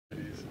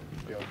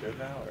feeling good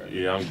now? Or?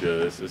 Yeah, I'm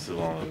good. It's a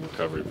long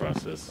recovery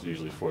process,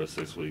 usually 4 to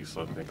 6 weeks.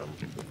 So I think I'm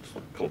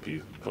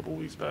a couple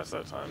weeks past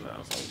that time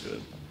now, so I'm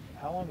good.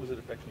 How long was it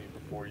affecting you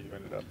before you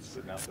ended up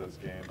sitting out those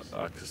games?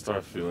 I could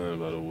start feeling it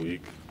about a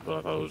week, but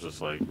I thought it was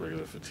just like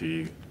regular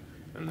fatigue.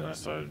 And then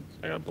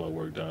I got blood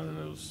work done, and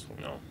it was,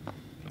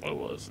 what it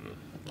was, and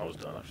I was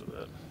done after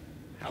that.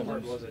 How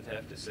hard was it to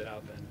have to sit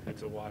out then and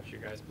to watch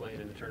your guys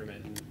playing in the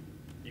tournament and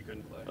you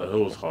couldn't play? It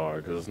was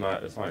hard because it's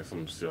not like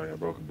something like I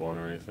broke a bone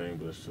or anything,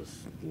 but it's just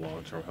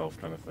long-term health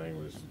kind of thing.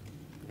 Where it's,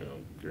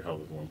 your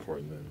health is more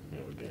important than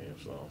a game.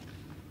 So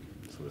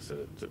they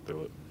said sit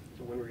through it.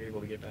 So when were you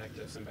able to get back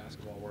to some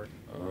basketball work?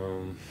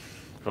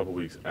 A couple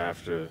weeks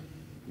after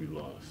we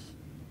lost,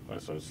 I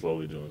started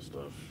slowly doing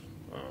stuff,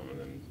 and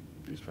then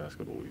these past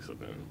couple weeks I've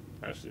been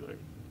actually like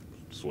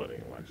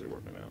sweating and actually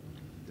working out.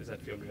 Does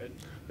that feel good?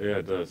 Yeah,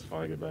 it does.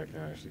 Finally get back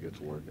and actually get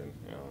to work and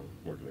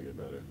working to get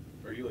better.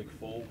 Are you like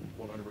full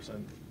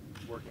 100%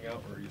 working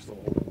out, or are you still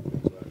holding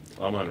things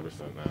back? I'm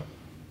 100% now.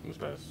 This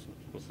past,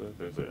 what's that?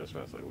 This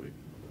past like week.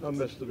 I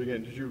missed the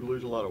beginning. Did you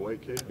lose a lot of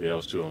weight, Kate? Yeah, I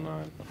was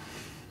 209.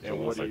 And so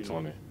what like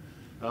 20.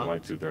 Huh? I'm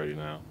like 230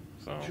 now.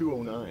 So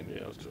 209.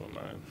 Yeah, I was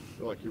 209. I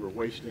feel like you were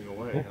wasting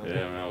away. Huh? Yeah,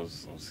 man, I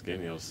was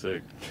skinny. I was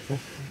sick.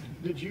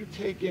 Did you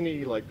take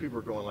any, like, people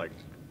are going like,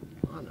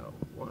 I know,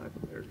 what?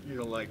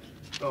 Or, like,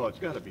 oh, it's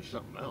got to be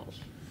something else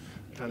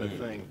kind of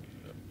thing.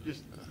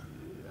 Just,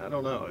 I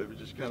don't know. It was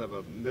just kind of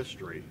a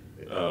mystery.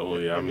 Well,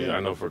 yeah, I mean, I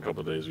know for a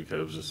couple of days it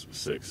was just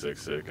sick,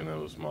 and it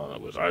was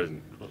mild, which I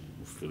didn't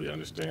really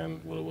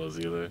understand what it was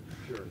either.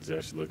 Sure. To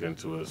actually look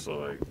into it, so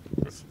like,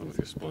 with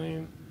your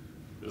spleen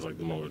is like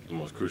the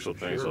most crucial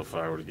thing. Sure. So if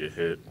I were to get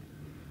hit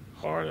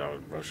hard, I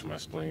would rupture my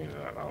spleen,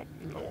 and I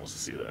don't, no one wants to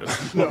see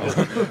that.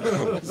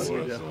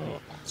 No.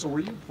 So were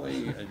you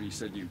playing, as you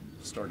said you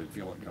started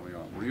feeling it coming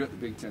on, were you at the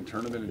Big Ten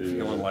tournament and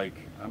feeling like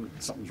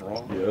something's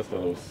wrong? Yeah, that's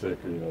when I was sick,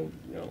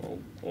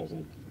 I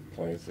wasn't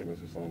playing sickness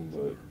or something,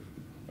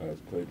 but I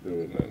just played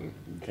through it, and then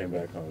came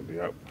back home. It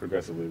got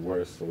progressively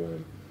worse, so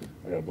then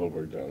I got blood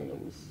work done, and it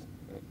was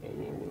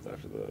over with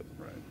after that.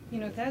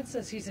 Right. Dad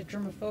says he's a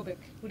germophobic.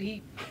 Would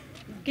he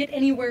get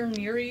anywhere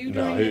near you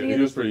No, during he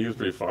was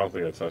pretty far. I don't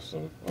think I touched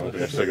him. I don't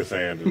think I shook his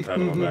hand and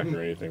patted him on the back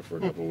or anything for a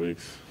couple of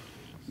weeks.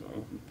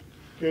 So.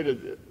 Kate,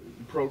 the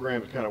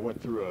program kind of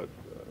went through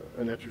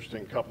an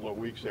interesting couple of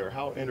weeks there.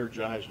 How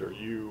energized are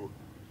you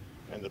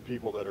and the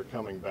people that are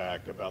coming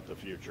back about the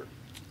future?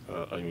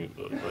 I mean,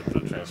 like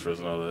the transfers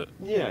and all that?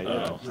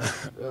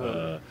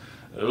 Yeah.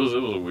 It was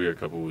a weird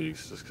couple of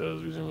weeks just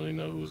because we didn't really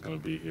know who was going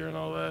to be here and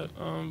all that.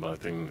 But I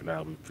think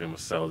now we've pretty much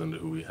settled into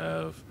who we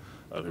have.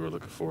 I think we're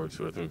looking forward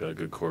to it. I think we've got a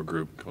good core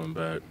group coming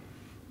back.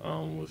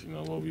 With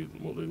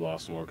what we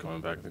lost more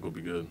coming back, I think we'll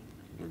be good.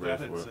 We're Dad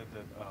ready had for it. said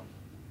that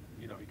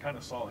you kind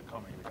of saw it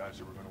coming, the guys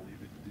that were going to leave.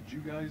 Did you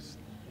guys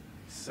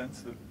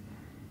sense that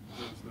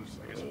there's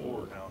I guess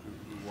four now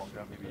who walked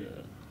out maybe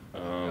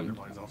had their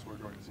minds elsewhere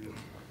during the season?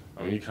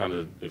 I mean, you kind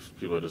of, if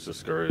people are just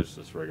discouraged,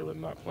 just regular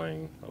not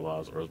playing a lot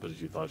as much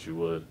as you thought you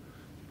would,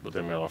 but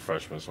they made all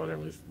freshmen, so I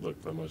didn't really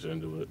look that much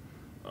into it.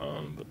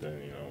 But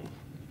then,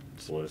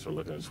 so they started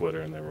looking at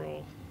Twitter, and they were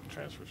all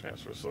transfer.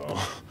 So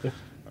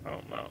I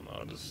don't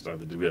know. Just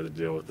we had to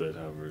deal with it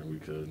however we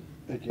could.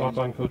 Thoughts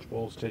on Coach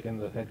Bowles taking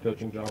the head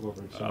coaching job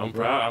over? I'm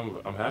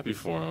proud. I'm happy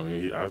for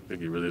him. I think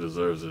he really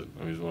deserves it.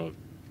 I mean, he's one of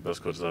the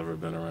best coaches I've ever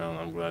been around.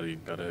 I'm glad he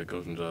got a head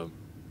coaching job.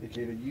 Hey,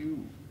 Kata,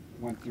 you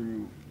went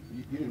through.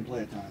 You didn't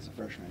play a ton as a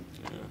freshman,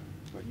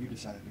 but you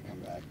decided to come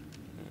back.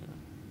 Yeah.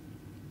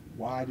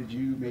 Why did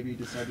you maybe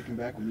decide to come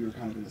back when you were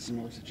kind of in a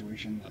similar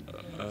situation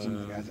that some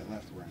of the guys that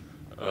left were in?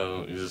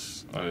 I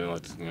didn't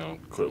like to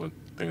quit when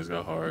things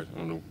got hard.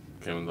 When it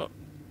came in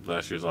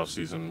last year's off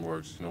season,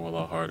 worked a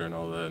lot harder and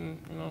all that, and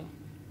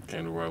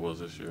came to where I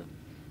was this year.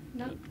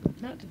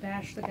 Not to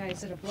bash the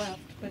guys that have left,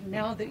 but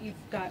now that you've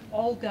got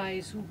all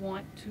guys who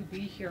want to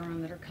be here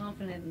and that are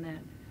confident in that,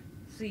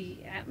 is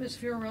the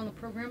atmosphere around the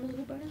program a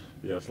little better?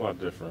 Yeah, it's a lot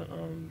different.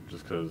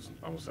 Just because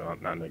I would say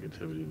not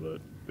negativity,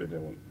 but they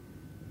didn't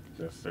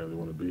necessarily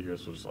want to be here,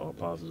 so it's all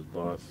positive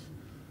thoughts.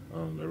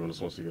 Everyone just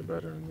wants to get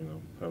better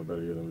and have a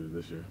better year than we did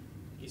this year.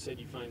 You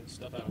said you find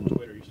stuff out on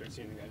Twitter. You start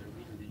seeing the guys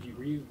are leaving.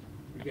 Were you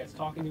guys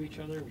talking to each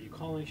other? Were you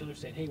calling each other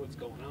saying, "Hey, what's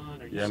going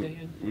on? Are you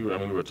staying?" We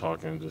were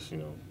talking, just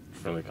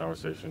friendly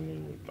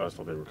conversation. I just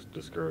thought they were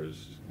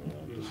discouraged,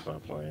 just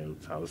not playing,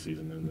 how the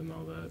season ended and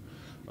all that.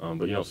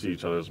 But you don't see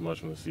each other as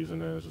much when the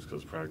season ends, just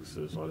because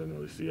practices. So I didn't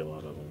really see a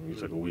lot of them. We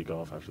took a week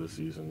off after the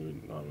season. We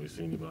didn't really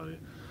see anybody.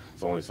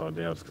 So I only saw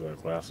Dan just because I had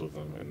class with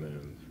them, and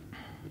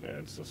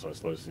then so I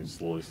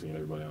slowly seeing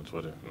everybody on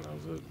Twitter, and that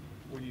was it.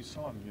 When you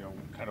saw them,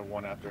 kind of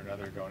one after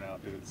another going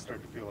out, did it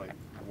start to feel like,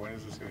 when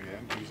is this going to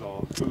end?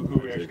 Who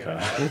we actually going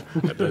to have?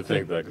 I did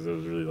think that because it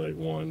was really like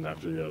one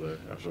after the other,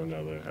 after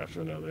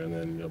another, and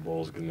then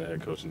Bowles getting the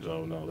head coaching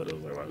job and all that. It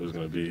was like, wow, who's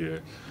going to be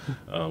here?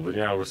 But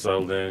yeah, we're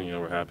settled in.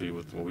 We're happy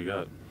with what we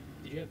got.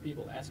 Did you have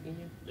people asking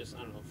you, just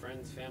I don't know,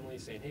 friends, family,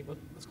 saying, "Hey,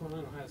 what's going on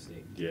at Ohio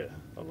State?" Yeah,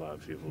 a lot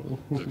of people,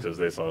 just because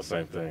they saw the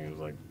same thing. It was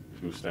like,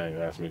 who's staying?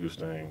 They asked me who's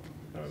staying.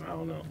 I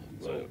don't know.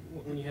 So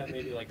when you have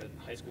maybe like a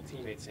high school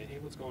teammate saying, "Hey,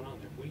 what's going on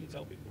there?" What do you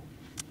tell people?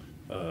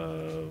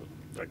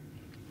 Like,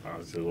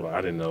 honestly, what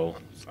I didn't know.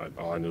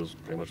 All I knew was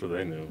pretty much what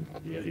they knew.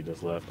 Yeah, he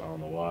just left. I don't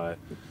know why.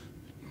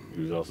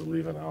 Who else is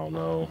leaving? I don't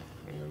know.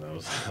 And that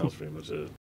was pretty much it.